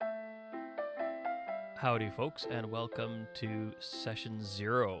Howdy, folks, and welcome to Session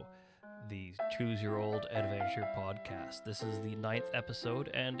Zero, the Choose Your Old Adventure podcast. This is the 9th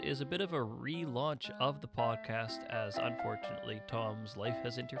episode and is a bit of a relaunch of the podcast, as unfortunately Tom's life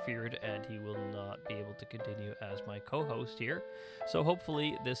has interfered and he will not be able to continue as my co-host here. So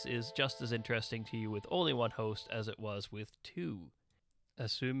hopefully this is just as interesting to you with only one host as it was with two.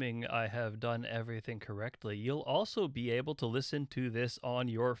 Assuming I have done everything correctly, you'll also be able to listen to this on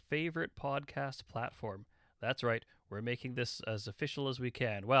your favorite podcast platform. That's right, we're making this as official as we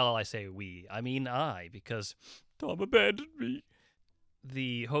can. Well, I say we, I mean I, because Tom abandoned me.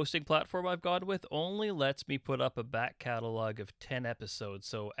 The hosting platform I've gone with only lets me put up a back catalog of 10 episodes,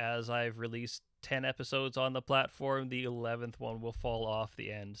 so as I've released 10 episodes on the platform, the 11th one will fall off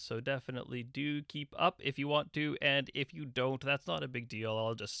the end. So definitely do keep up if you want to, and if you don't, that's not a big deal.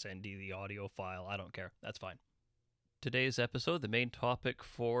 I'll just send you the audio file. I don't care. That's fine. Today's episode, the main topic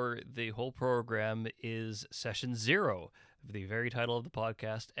for the whole program is Session Zero, the very title of the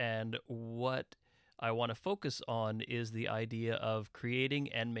podcast, and what I want to focus on is the idea of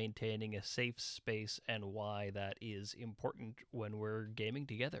creating and maintaining a safe space and why that is important when we're gaming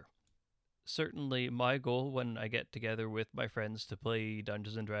together. Certainly, my goal when I get together with my friends to play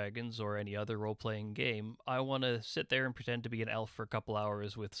Dungeons & Dragons or any other role-playing game, I want to sit there and pretend to be an elf for a couple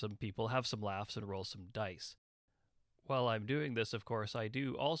hours with some people, have some laughs, and roll some dice. While I'm doing this, of course, I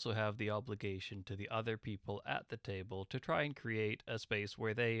do also have the obligation to the other people at the table to try and create a space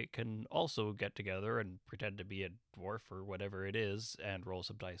where they can also get together and pretend to be a dwarf or whatever it is, and roll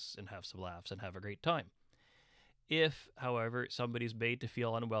some dice and have some laughs and have a great time. If, however, somebody's made to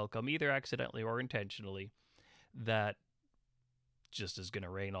feel unwelcome, either accidentally or intentionally, that just is going to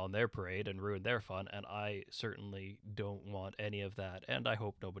rain on their parade and ruin their fun, and I certainly don't want any of that, and I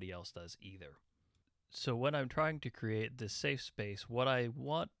hope nobody else does either. So when I'm trying to create this safe space, what I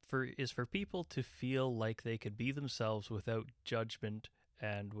want is for people to feel like they can be themselves without judgment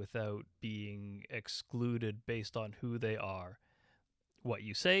and without being excluded based on who they are. What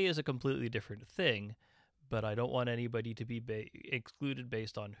you say is a completely different thing, but I don't want anybody to be excluded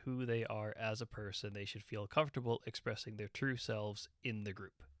based on who they are as a person. They should feel comfortable expressing their true selves in the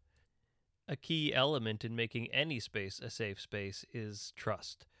group. A key element in making any space a safe space is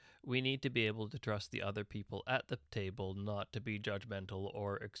trust. We need to be able to trust the other people at the table not to be judgmental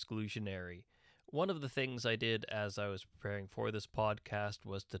or exclusionary. One of the things I did as I was preparing for this podcast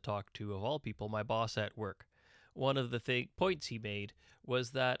was to talk to, of all people, my boss at work. One of the points he made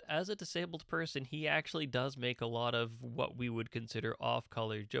was that as a disabled person, he actually does make a lot of what we would consider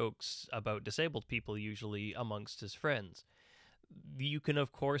off-color jokes about disabled people, usually amongst his friends. You can,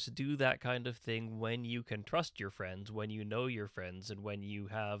 of course, do that kind of thing when you can trust your friends, when you know your friends, and when you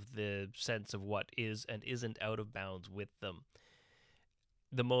have the sense of what is and isn't out of bounds with them.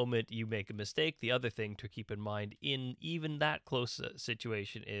 The moment you make a mistake, the other thing to keep in mind in even that close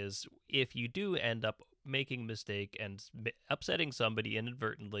situation is if you do end up making a mistake and upsetting somebody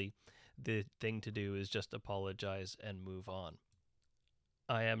inadvertently, the thing to do is just apologize and move on.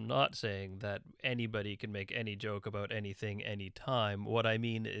 I am not saying that anybody can make any joke about anything anytime. What I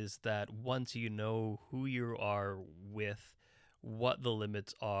mean is that once you know who you are with, what the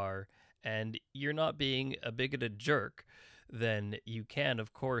limits are, and you're not being a bigoted jerk, then you can,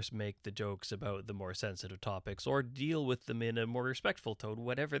 of course, make the jokes about the more sensitive topics or deal with them in a more respectful tone,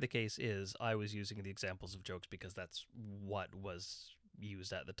 whatever the case is. I was using the examples of jokes because that's what was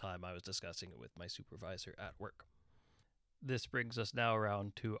used at the time I was discussing it with my supervisor at work. This brings us now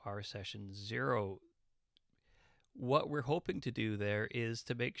around to our Session Zero. What we're hoping to do there is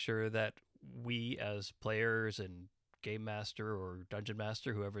to make sure that we as players and Game Master or Dungeon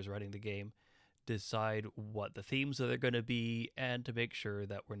Master, whoever's running the game, decide what the themes are going to be, and to make sure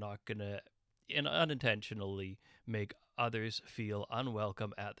that we're not going to unintentionally make others feel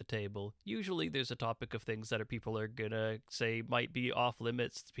unwelcome at the table. Usually there's a topic of things that people are going to say might be off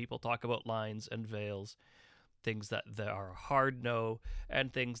limits. People talk about lines and veils, things that are hard no,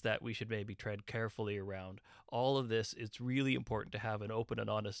 and things that we should maybe tread carefully around. All of this, it's really important to have an open and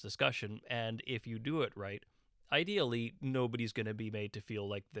honest discussion, and if you do it right, ideally, nobody's going to be made to feel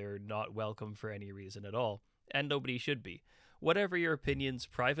like they're not welcome for any reason at all, and nobody should be. Whatever your opinions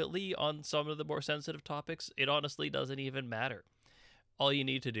privately on some of the more sensitive topics, it honestly doesn't even matter. All you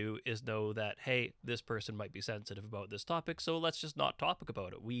need to do is know that, hey, this person might be sensitive about this topic, so let's just not talk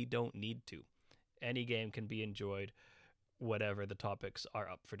about it. We don't need to. Any game can be enjoyed, whatever the topics are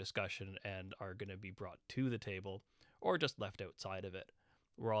up for discussion and are going to be brought to the table, or just left outside of it.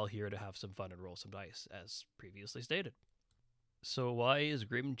 We're all here to have some fun and roll some dice, as previously stated. So why is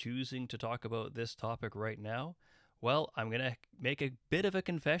Grim choosing to talk about this topic right now? Well, I'm going to make a bit of a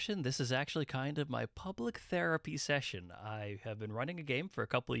confession. This is actually kind of my public therapy session. I have been running a game for a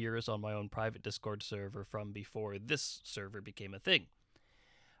couple of years on my own private Discord server from before this server became a thing.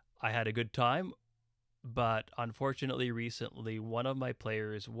 I had a good time, but unfortunately recently one of my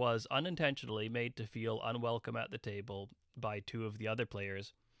players was unintentionally made to feel unwelcome at the table by two of the other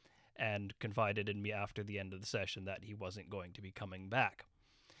players and confided in me after the end of the session that he wasn't going to be coming back.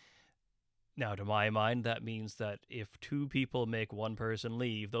 Now, to my mind, that means that if two people make one person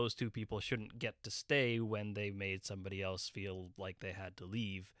leave, those two people shouldn't get to stay when they made somebody else feel like they had to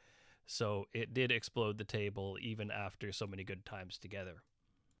leave. So it did explode the table even after so many good times together.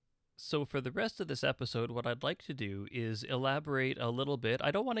 So for the rest of this episode, what I'd like to do is elaborate a little bit.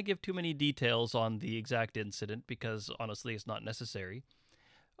 I don't want to give too many details on the exact incident because honestly, it's not necessary.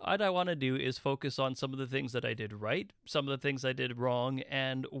 What I want to do is focus on some of the things that I did right, some of the things I did wrong,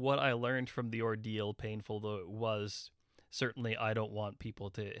 and what I learned from the ordeal, painful though it was. Certainly, I don't want people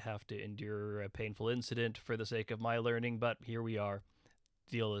to have to endure a painful incident for the sake of my learning, but here we are.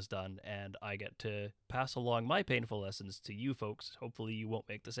 Deal is done, and I get to pass along my painful lessons to you folks. Hopefully, you won't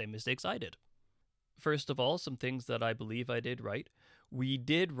make the same mistakes I did. First of all, some things that I believe I did right. We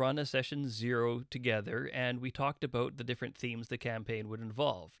did run a session 0 together, and we talked about the different themes the campaign would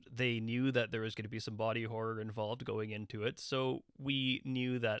involve. They knew that there was going to be some body horror involved going into it, so we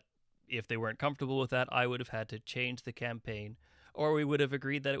knew that if they weren't comfortable with that, I would have had to change the campaign, or we would have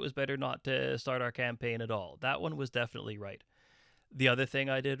agreed that it was better not to start our campaign at all. That one was definitely right. The other thing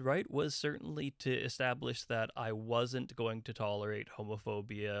I did right was certainly to establish that I wasn't going to tolerate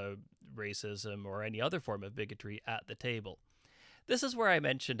homophobia, racism, or any other form of bigotry at the table. This is where I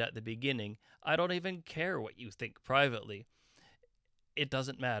mentioned at the beginning, I don't even care what you think privately. It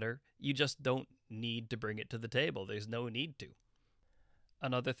doesn't matter. You just don't need to bring it to the table. There's no need to.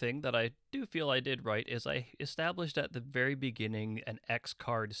 Another thing that I do feel I did right is I established at the very beginning an X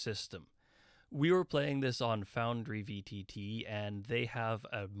card system. We were playing this on Foundry VTT, and they have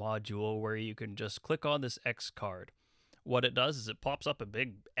a module where you can just click on this X card. What it does is it pops up a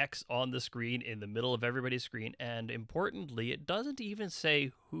big X on the screen in the middle of everybody's screen, and importantly, it doesn't even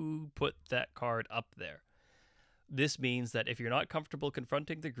say who put that card up there. This means that if you're not comfortable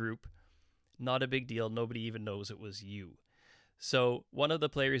confronting the group, not a big deal, nobody even knows it was you. So one of the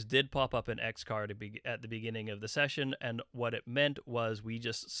players did pop up an X card at the beginning of the session, and what it meant was we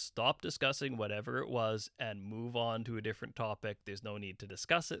just stop discussing whatever it was and move on to a different topic. There's no need to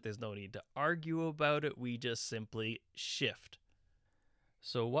discuss it. There's no need to argue about it. We just simply shift.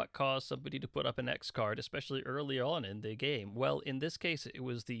 So what caused somebody to put up an X card, especially early on in the game? Well, in this case, it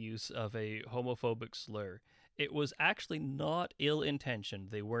was the use of a homophobic slur. It was actually not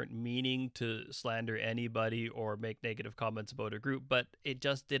ill-intentioned. They weren't meaning to slander anybody or make negative comments about a group, but it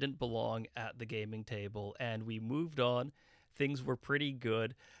just didn't belong at the gaming table, and we moved on. Things were pretty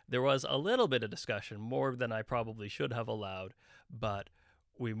good. There was a little bit of discussion, more than I probably should have allowed, but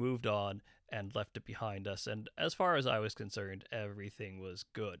we moved on and left it behind us, and as far as I was concerned, everything was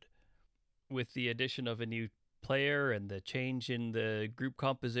good. With the addition of a new player and the change in the group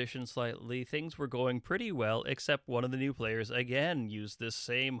composition slightly, things were going pretty well, except one of the new players again used this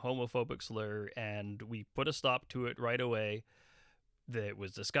same homophobic slur, and we put a stop to it right away. It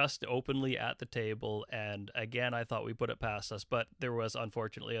was discussed openly at the table, and again, I thought we put it past us, but there was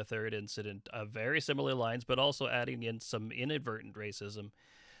unfortunately a third incident of very similar lines, but also adding in some inadvertent racism.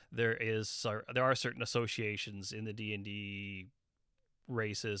 There are certain associations in the D&D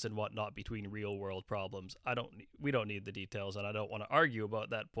races and whatnot between real world problems. We don't need the details, and I don't want to argue about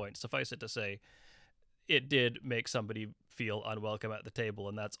that point. Suffice it to say, it did make somebody feel unwelcome at the table,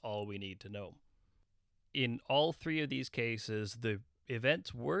 and that's all we need to know. In all three of these cases, the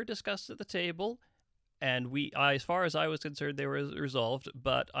events were discussed at the table, and as far as I was concerned, they were resolved,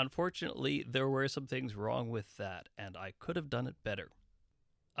 but unfortunately, there were some things wrong with that, and I could have done it better.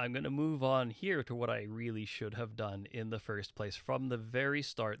 I'm going to move on here to what I really should have done in the first place. From the very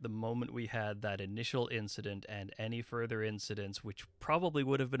start, the moment we had that initial incident and any further incidents, which probably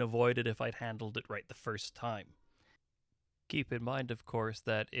would have been avoided if I'd handled it right the first time. Keep in mind, of course,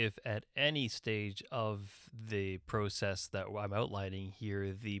 that if at any stage of the process that I'm outlining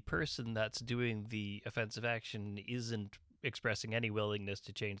here, the person that's doing the offensive action isn't expressing any willingness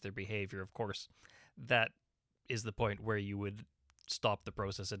to change their behavior, of course, that is the point where you would stop the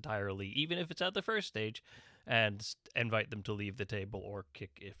process entirely, even if it's at the first stage, and invite them to leave the table or kick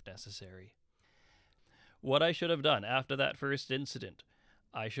if necessary. What I should have done after that first incident,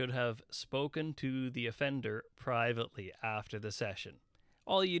 I should have spoken to the offender privately after the session.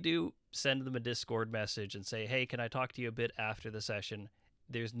 All you do, send them a Discord message and say, hey, can I talk to you a bit after the session?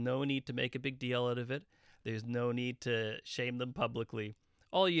 There's no need to make a big deal out of it. There's no need to shame them publicly.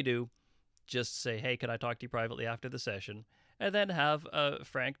 All you do, just say, hey, can I talk to you privately after the session? And then have a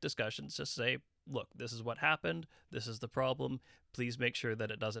frank discussion. Just say, look, this is what happened. This is the problem. Please make sure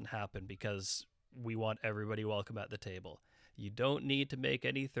that it doesn't happen because we want everybody welcome at the table. You don't need to make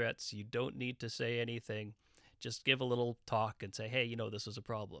any threats. You don't need to say anything. Just give a little talk and say, hey, this was a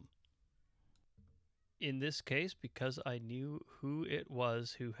problem. In this case, because I knew who it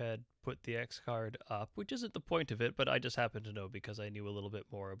was who had put the X card up, which isn't the point of it, but I just happened to know because I knew a little bit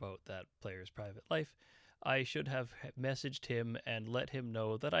more about that player's private life, I should have messaged him and let him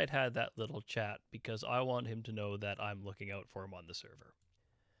know that I'd had that little chat because I want him to know that I'm looking out for him on the server.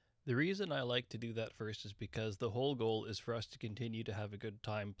 The reason I like to do that first is because the whole goal is for us to continue to have a good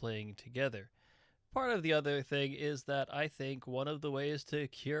time playing together. Part of the other thing is that I think one of the ways to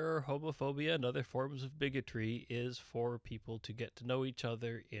cure homophobia and other forms of bigotry is for people to get to know each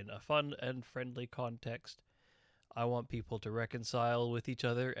other in a fun and friendly context. I want people to reconcile with each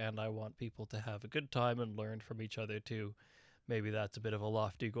other, and I want people to have a good time and learn from each other too. Maybe that's a bit of a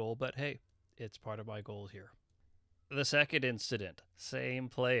lofty goal, but hey, it's part of my goal here. The second incident, same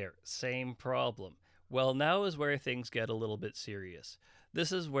player, same problem. Well, now is where things get a little bit serious.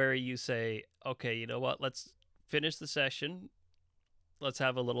 This is where you say, okay, you know what, let's finish the session. Let's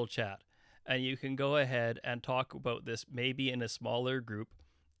have a little chat. And you can go ahead and talk about this maybe in a smaller group.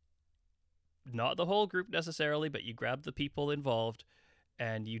 Not the whole group necessarily, but you grab the people involved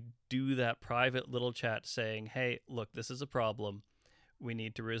and you do that private little chat saying, hey, look, this is a problem. We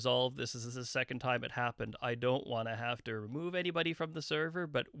need to resolve this. This is the second time it happened. I don't want to have to remove anybody from the server,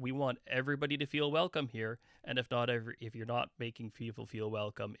 but we want everybody to feel welcome here. And if you're not making people feel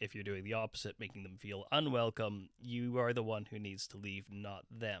welcome, if you're doing the opposite, making them feel unwelcome, you are the one who needs to leave, not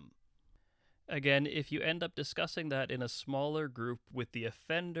them. Again, if you end up discussing that in a smaller group with the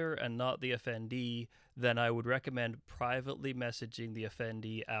offender and not the offendee, then I would recommend privately messaging the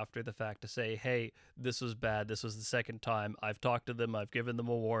offendee after the fact to say, hey, this was bad. This was the second time. I've talked to them. I've given them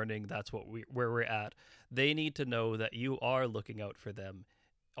a warning. That's where we're at. They need to know that you are looking out for them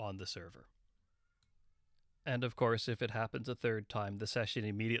on the server. And of course, if it happens a third time, the session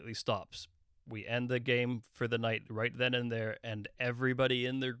immediately stops. We end the game for the night right then and there, and everybody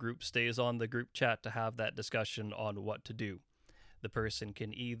in their group stays on the group chat to have that discussion on what to do. The person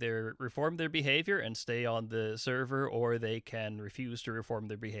can either reform their behavior and stay on the server, or they can refuse to reform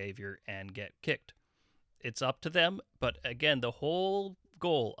their behavior and get kicked. It's up to them, but again, the whole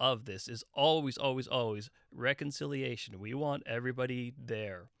goal of this is always, always, always reconciliation. We want everybody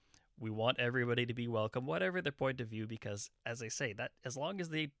there. We want everybody to be welcome, whatever their point of view, because as I say, that as long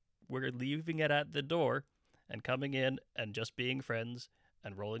as we're leaving it at the door and coming in and just being friends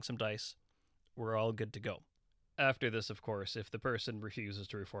and rolling some dice, we're all good to go. After this, of course, if the person refuses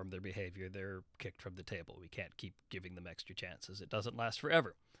to reform their behavior, they're kicked from the table. We can't keep giving them extra chances. It doesn't last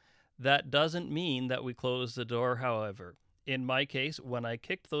forever. That doesn't mean that we close the door, however. In my case, when I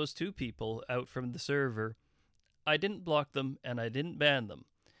kicked those two people out from the server, I didn't block them and I didn't ban them.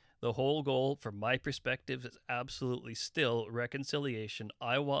 The whole goal, from my perspective, is absolutely still reconciliation.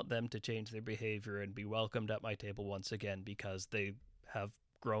 I want them to change their behavior and be welcomed at my table once again because they have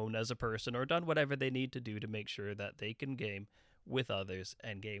grown as a person or done whatever they need to do to make sure that they can game with others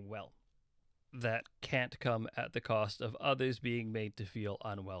and game well. That can't come at the cost of others being made to feel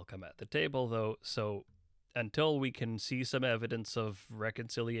unwelcome at the table, though, so until we can see some evidence of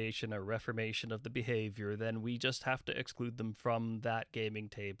reconciliation or reformation of the behavior, then we just have to exclude them from that gaming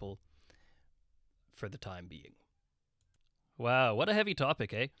table for the time being. Wow, what a heavy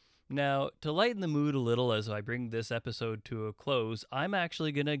topic, eh? Now, to lighten the mood a little as I bring this episode to a close, I'm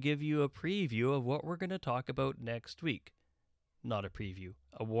actually going to give you a preview of what we're going to talk about next week. Not a preview,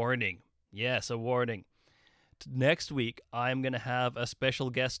 a warning. Yes, a warning. Next week, I'm going to have a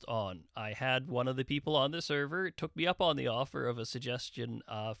special guest on. I had one of the people on the server took me up on the offer of a suggestion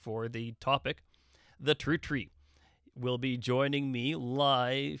for the topic. The True Tree will be joining me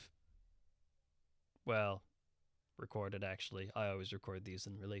live. Well, recorded actually. I always record these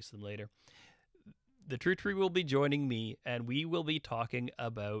and release them later. The True Tree will be joining me, and we will be talking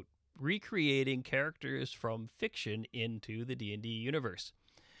about recreating characters from fiction into the D&D universe.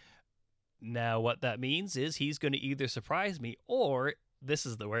 Now, what that means is he's going to either surprise me or, this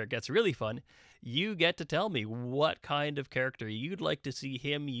is where it gets really fun, you get to tell me what kind of character you'd like to see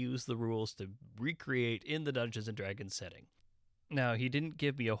him use the rules to recreate in the Dungeons & Dragons setting. Now, he didn't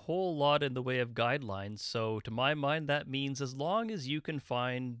give me a whole lot in the way of guidelines, so to my mind that means as long as you can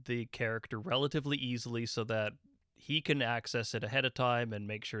find the character relatively easily so that he can access it ahead of time and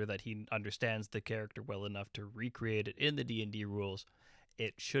make sure that he understands the character well enough to recreate it in the D&D rules,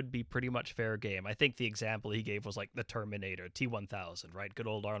 it should be pretty much fair game. I think the example he gave was like the Terminator, T-1000, right? Good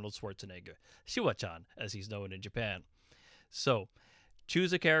old Arnold Schwarzenegger. Shuwa-chan, as he's known in Japan. So,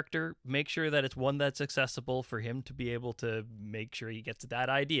 choose a character, make sure that it's one that's accessible for him to be able to make sure he gets that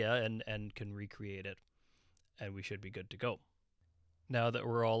idea and can recreate it. And we should be good to go. Now that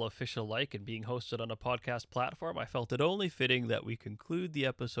we're all official-like and being hosted on a podcast platform, I felt it only fitting that we conclude the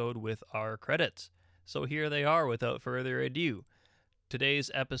episode with our credits. So here they are without further ado.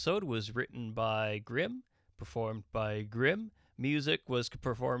 Today's episode was written by Grim, performed by Grim, music was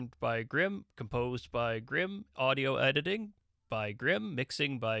performed by Grim, composed by Grim, audio editing by Grim,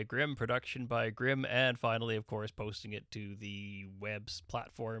 mixing by Grim, production by Grim, and finally, of course, posting it to the web's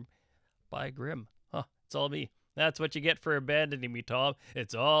platform by Grim. Huh, it's all me. That's what you get for abandoning me, Tom.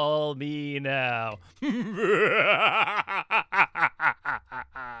 It's all me now.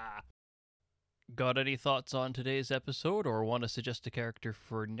 Got any thoughts on today's episode or want to suggest a character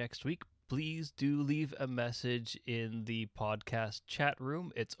for next week? Please do leave a message in the podcast chat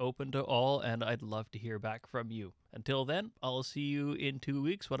room. It's open to all, and I'd love to hear back from you. Until then, I'll see you in 2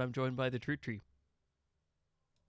 weeks when I'm joined by the True Tree.